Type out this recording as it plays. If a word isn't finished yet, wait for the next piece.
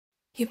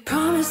You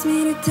promised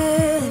me to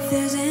tell if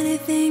there's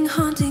anything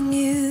haunting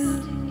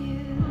you.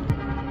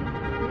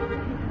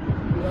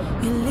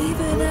 You leave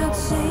without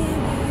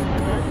saying.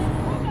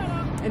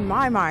 In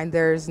my mind,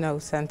 there is no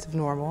sense of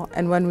normal,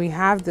 and when we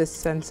have this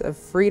sense of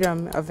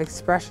freedom of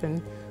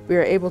expression, we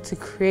are able to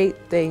create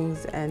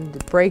things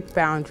and break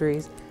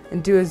boundaries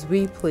and do as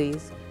we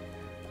please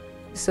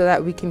so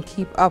that we can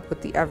keep up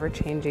with the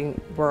ever-changing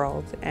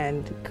world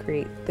and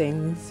create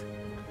things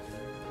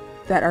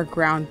that are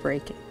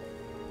groundbreaking.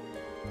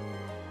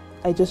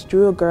 I just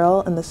drew a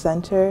girl in the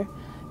center,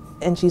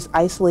 and she's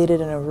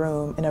isolated in a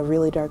room, in a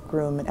really dark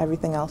room, and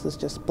everything else is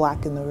just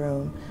black in the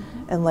room.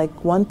 And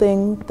like one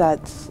thing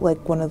that's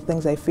like one of the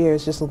things I fear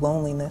is just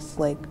loneliness,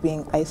 like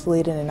being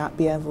isolated and not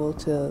being able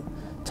to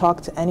talk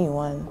to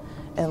anyone.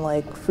 And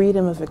like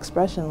freedom of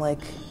expression, like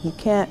you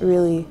can't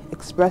really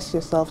express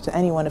yourself to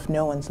anyone if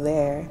no one's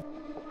there.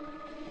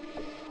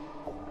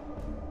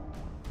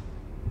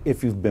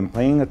 If you've been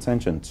paying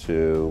attention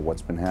to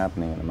what's been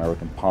happening in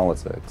American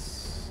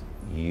politics,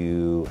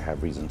 you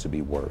have reason to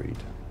be worried.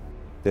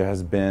 There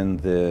has been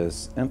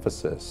this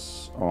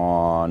emphasis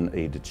on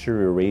a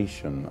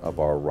deterioration of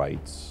our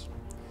rights,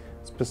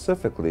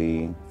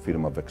 specifically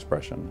freedom of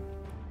expression.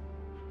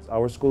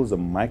 Our school is a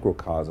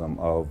microcosm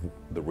of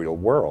the real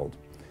world.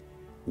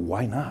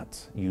 Why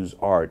not use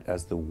art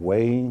as the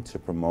way to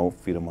promote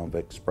freedom of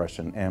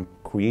expression and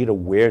create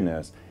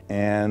awareness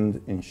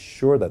and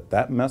ensure that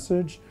that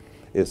message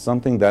is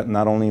something that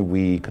not only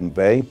we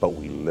convey, but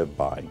we live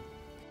by.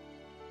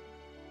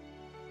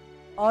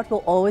 Art will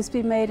always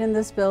be made in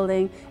this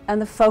building,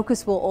 and the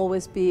focus will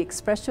always be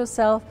express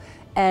yourself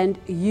and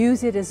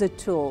use it as a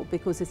tool,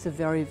 because it's a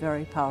very,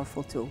 very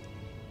powerful tool.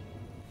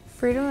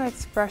 Freedom of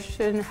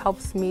expression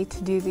helps me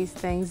to do these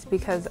things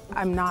because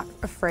I'm not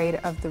afraid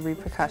of the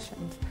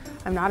repercussions.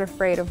 I'm not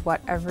afraid of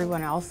what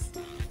everyone else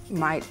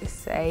might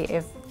say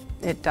if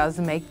it does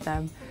make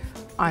them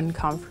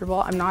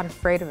uncomfortable. I'm not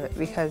afraid of it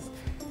because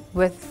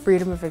with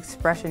freedom of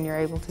expression, you're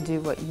able to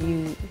do what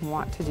you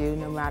want to do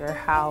no matter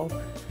how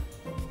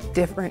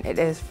different it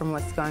is from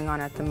what's going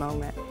on at the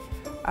moment.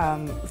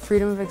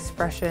 Freedom of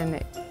expression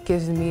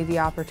gives me the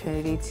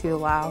opportunity to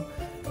allow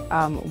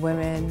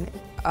women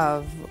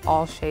of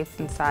all shapes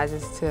and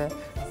sizes to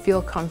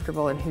feel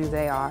comfortable in who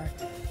they are.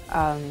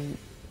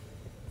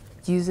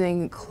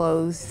 Using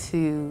clothes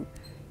to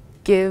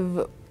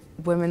give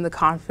women the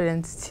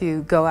confidence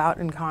to go out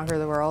and conquer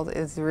the world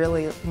is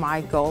really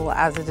my goal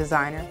as a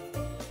designer.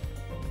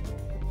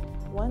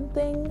 One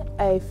thing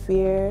I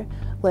fear,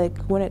 like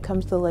when it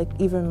comes to like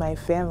even my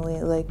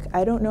family, like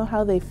I don't know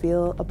how they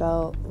feel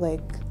about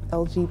like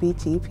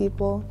LGBT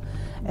people,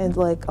 and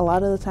like a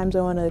lot of the times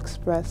I want to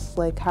express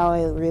like how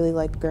I really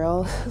like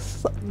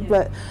girls,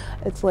 but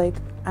it's like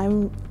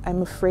I'm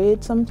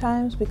afraid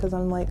sometimes because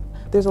I'm like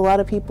there's a lot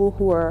of people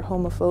who are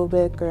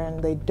homophobic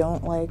and they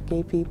don't like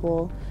gay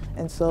people,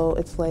 and so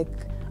it's like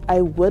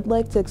I would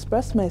like to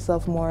express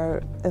myself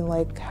more and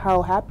like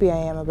how happy I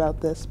am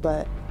about this,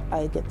 but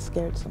I get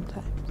scared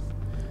sometimes.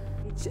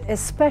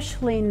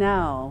 Especially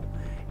now,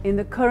 in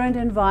the current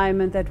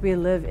environment that we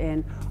live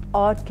in,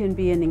 art can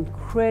be an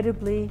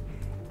incredibly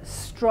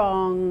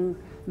strong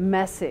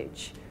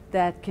message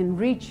that can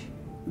reach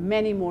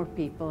many more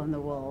people in the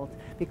world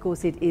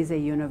because it is a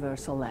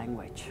universal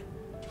language.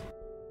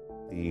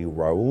 The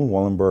Raoul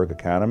Wallenberg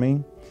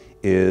Academy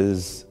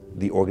is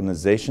the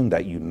organization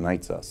that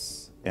unites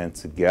us, and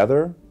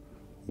together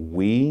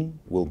we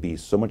will be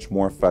so much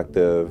more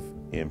effective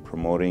in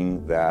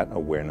promoting that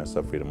awareness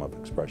of freedom of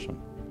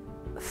expression.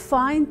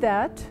 Find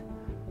that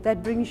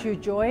brings you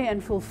joy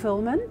and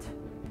fulfillment,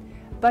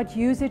 but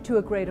use it to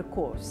a greater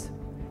cause.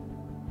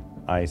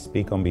 I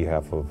speak on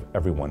behalf of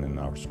everyone in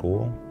our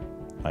school.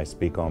 I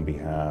speak on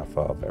behalf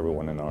of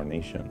everyone in our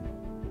nation.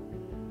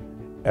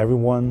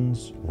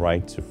 Everyone's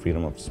right to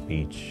freedom of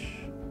speech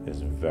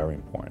is very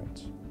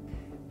important.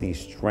 The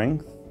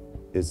strength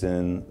is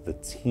in the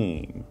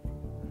team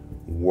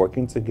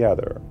working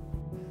together,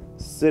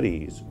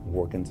 cities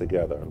working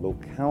together,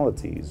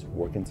 localities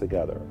working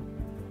together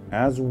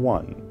as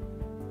one,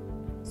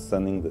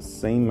 sending the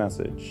same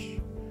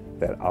message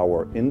that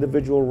our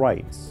individual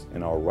rights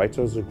and our rights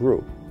as a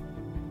group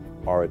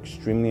are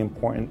extremely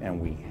important,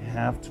 and we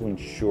have to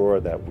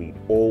ensure that we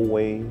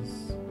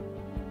always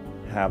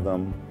have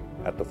them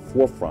at the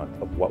forefront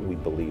of what we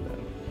believe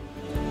in.